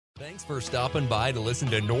Thanks for stopping by to listen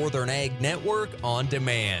to Northern Ag Network On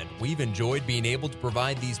Demand. We've enjoyed being able to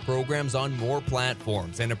provide these programs on more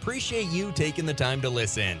platforms and appreciate you taking the time to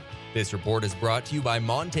listen. This report is brought to you by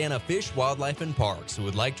Montana Fish, Wildlife, and Parks, who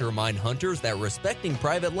would like to remind hunters that respecting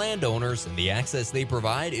private landowners and the access they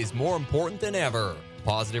provide is more important than ever.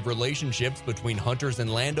 Positive relationships between hunters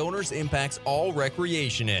and landowners impacts all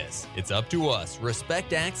recreationists. It's up to us.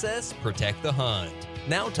 Respect access, protect the hunt.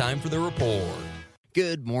 Now time for the report.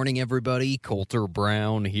 Good morning, everybody. Colter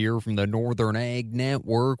Brown here from the Northern Ag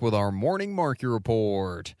Network with our Morning Market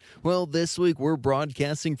Report. Well, this week we're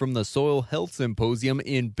broadcasting from the Soil Health Symposium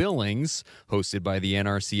in Billings. Hosted by the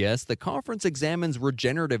NRCS, the conference examines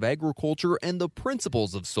regenerative agriculture and the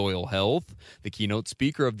principles of soil health. The keynote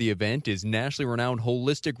speaker of the event is nationally renowned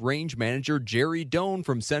holistic range manager Jerry Doan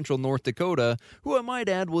from Central North Dakota, who I might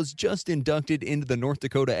add was just inducted into the North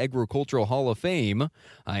Dakota Agricultural Hall of Fame.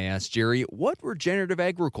 I asked Jerry what regenerative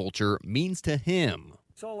agriculture means to him.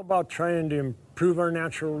 It's all about trying to improve our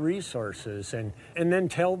natural resources and then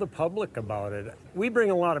tell the public about it. We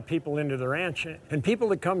bring a lot of people into the ranch, and people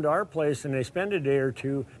that come to our place and they spend a day or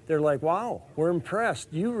two, they're like, wow, we're impressed.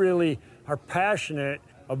 You really are passionate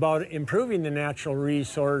about improving the natural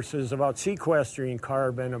resources, about sequestering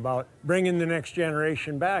carbon, about bringing the next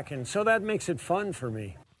generation back. And so that makes it fun for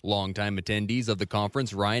me. Longtime attendees of the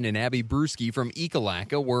conference, Ryan and Abby Brusky from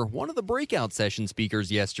Ekalaka, were one of the breakout session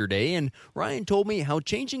speakers yesterday, and Ryan told me how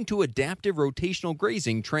changing to adaptive rotational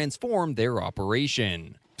grazing transformed their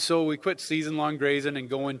operation. So we quit season-long grazing and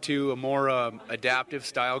go into a more adaptive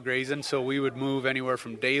style grazing. So we would move anywhere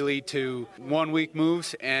from daily to 1 week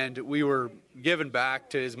moves, and we were giving back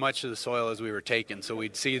to as much of the soil as we were taking. So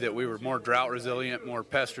we'd see that we were more drought resilient, more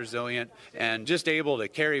pest resilient, and just able to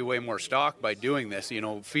carry way more stock by doing this. You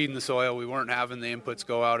know, feeding the soil, we weren't having the inputs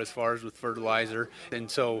go out as far as with fertilizer.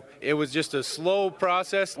 And so it was just a slow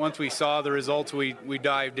process. Once we saw the results, we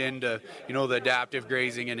dived into, the adaptive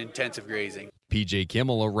grazing and intensive grazing. PJ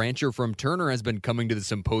Kimmel, a rancher from Turner, has been coming to the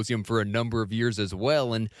symposium for a number of years as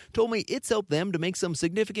well and told me it's helped them to make some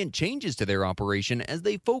significant changes to their operation as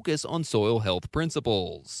they focus on soil health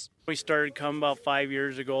principles. We started coming about 5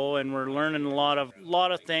 years ago, and we're learning a lot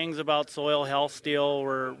of things about soil health still.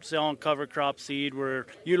 We're selling cover crop seed. We're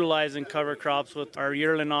utilizing cover crops with our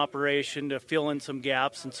yearling operation to fill in some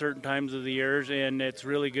gaps in certain times of the years, and it's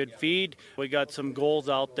really good feed. We got some goals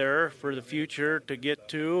out there for the future to get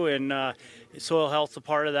to, and soil health's a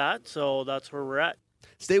part of that, so that's where we're at.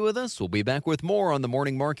 Stay with us. We'll be back with more on the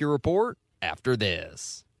Morning Market Report after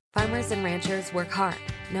this. Farmers and ranchers work hard,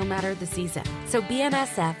 no matter the season. So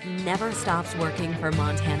BNSF never stops working for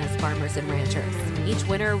Montana's farmers and ranchers. Each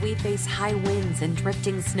winter, we face high winds and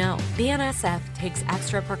drifting snow. BNSF takes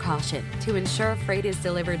extra precaution to ensure freight is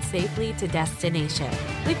delivered safely to destination.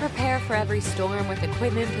 We prepare for every storm with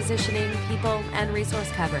equipment positioning, people, and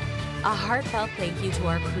resource cover. A heartfelt thank you to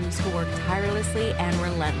our crews who work tirelessly and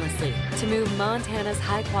relentlessly to move Montana's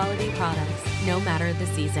high-quality products, no matter the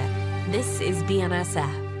season. This is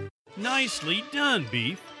BNSF. Nicely done,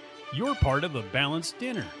 beef. You're part of a balanced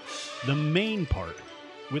dinner. The main part.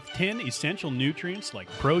 With 10 essential nutrients like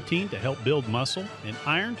protein to help build muscle and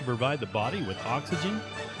iron to provide the body with oxygen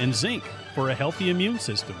and zinc for a healthy immune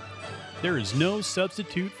system. There is no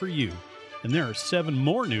substitute for you, and there are 7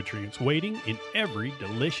 more nutrients waiting in every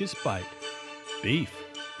delicious bite. Beef,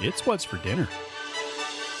 it's what's for dinner.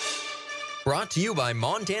 Brought to you by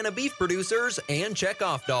Montana beef producers and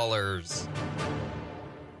Checkoff Dollars.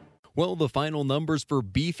 Well, the final numbers for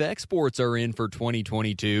beef exports are in for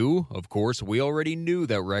 2022. Of course, we already knew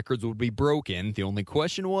that records would be broken. The only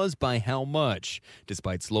question was by how much.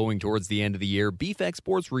 Despite slowing towards the end of the year, beef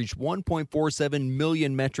exports reached 1.47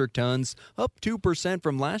 million metric tons, up 2%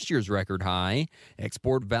 from last year's record high.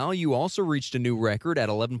 Export value also reached a new record at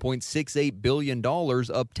 $11.68 billion,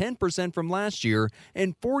 up 10% from last year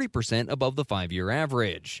and 40% above the 5-year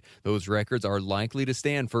average. Those records are likely to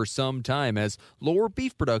stand for some time as lower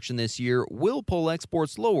beef production this year will pull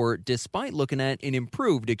exports lower despite looking at an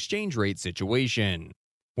improved exchange rate situation.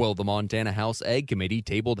 Well, the Montana House Ag Committee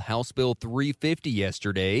tabled House Bill 350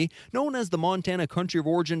 yesterday. Known as the Montana Country of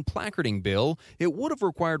Origin Placarding Bill, it would have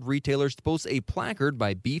required retailers to post a placard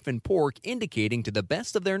by beef and pork indicating to the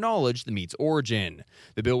best of their knowledge the meat's origin.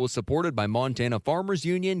 The bill was supported by Montana Farmers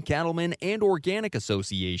Union, cattlemen, and organic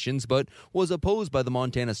associations, but was opposed by the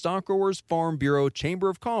Montana Stock Growers, Farm Bureau, Chamber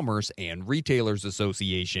of Commerce, and Retailers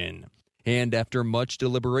Association. And after much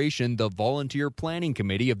deliberation, the Volunteer Planning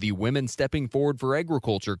Committee of the Women Stepping Forward for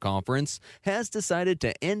Agriculture Conference has decided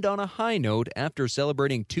to end on a high note after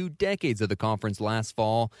celebrating 2 decades of the conference last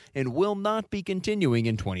fall and will not be continuing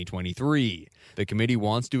in 2023. The committee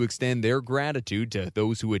wants to extend their gratitude to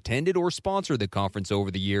those who attended or sponsored the conference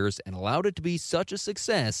over the years and allowed it to be such a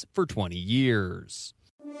success for 20 years.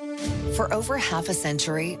 For over half a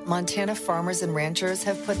century, Montana farmers and ranchers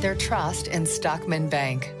have put their trust in Stockman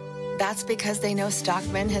Bank. That's because they know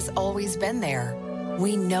Stockman has always been there.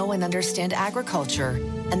 We know and understand agriculture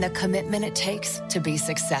and the commitment it takes to be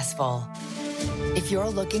successful. If you're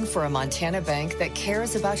looking for a Montana bank that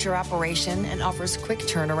cares about your operation and offers quick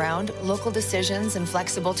turnaround, local decisions, and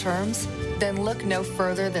flexible terms, then look no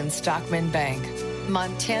further than Stockman Bank,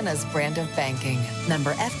 Montana's brand of banking.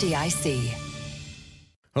 Member FDIC.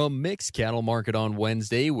 A mixed cattle market on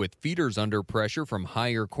Wednesday with feeders under pressure from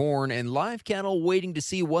higher corn and live cattle waiting to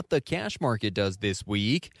see what the cash market does this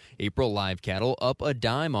week. April live cattle up a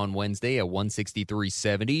dime on Wednesday at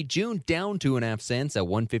 $163.70. June down 2.5 cents at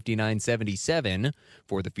 $159.77.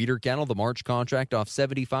 For the feeder cattle, the March contract off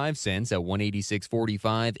 75 cents at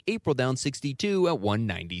 $186.45. April down 62 at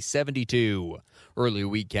 $190.72. Early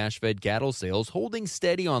week cash-fed cattle sales holding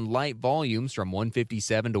steady on light volumes from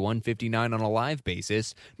 157 to 159 on a live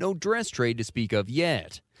basis. No dress trade to speak of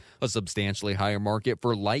yet. A substantially higher market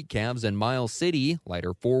for light calves in Miles City.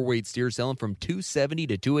 Lighter 4-weight steers selling from $270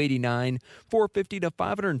 to $289, 450 to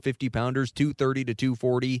 550 pounders $230 to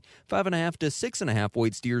 $240, 5.5 to 6.5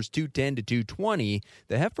 weight steers $210 to $220.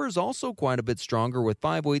 The heifer is also quite a bit stronger with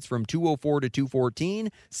 5 weights from $204 to $214,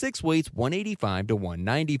 6 weights $185 to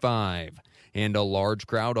 $195. And a large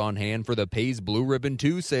crowd on hand for the Pays Blue Ribbon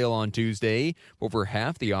 2 sale on Tuesday. Over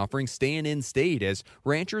half the offerings staying in state as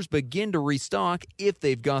ranchers begin to restock if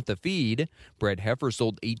they've got the feed. Bred heifer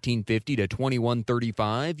sold $1,850 to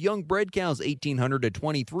 $2,135. Young bred cows $1,800 to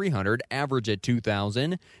 $2,300, average at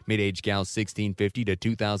 $2,000. Mid-age cows $1,650 to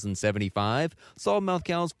 $2,075. Smallmouth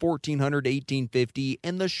cows $1,400 to $1,850,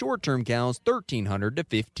 and the short-term cows $1,300 to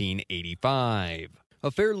 $1,585. A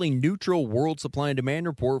fairly neutral world supply and demand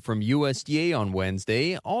report from USDA on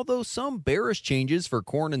Wednesday, although some bearish changes for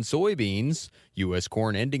corn and soybeans. U.S.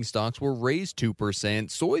 corn ending stocks were raised 2%,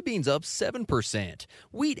 soybeans up 7%.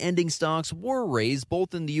 Wheat ending stocks were raised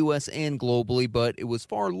both in the U.S. and globally, but it was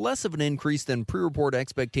far less of an increase than pre-report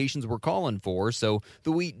expectations were calling for, so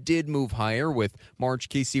the wheat did move higher with March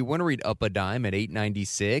KC winter wheat up a dime at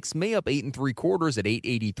 $8.96, May up 8 3/4 at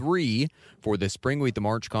 $8.83. For the spring wheat, the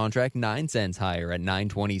March contract 9 cents higher at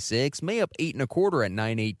 $9.26, May up 8 1/4 at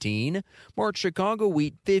 $9.18. March Chicago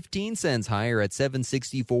wheat 15 cents higher at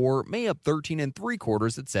 $7.64, May up 13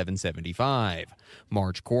 3/4 at $7.75.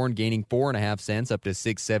 March corn gaining 4.5 cents up to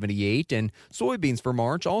 $6.78, and soybeans for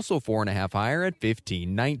March also 4.5 higher at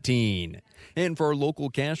 $15.19. And for local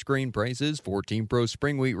cash grain prices, 14 Pro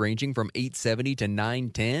spring wheat ranging from $8.70 to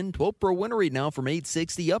 $9.10, 12 Pro winter wheat now from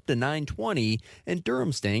 $8.60 up to $9.20, and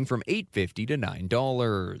Durham staying from $8.50 to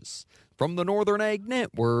 $9. From the Northern Ag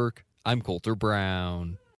Network, I'm Colter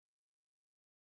Brown.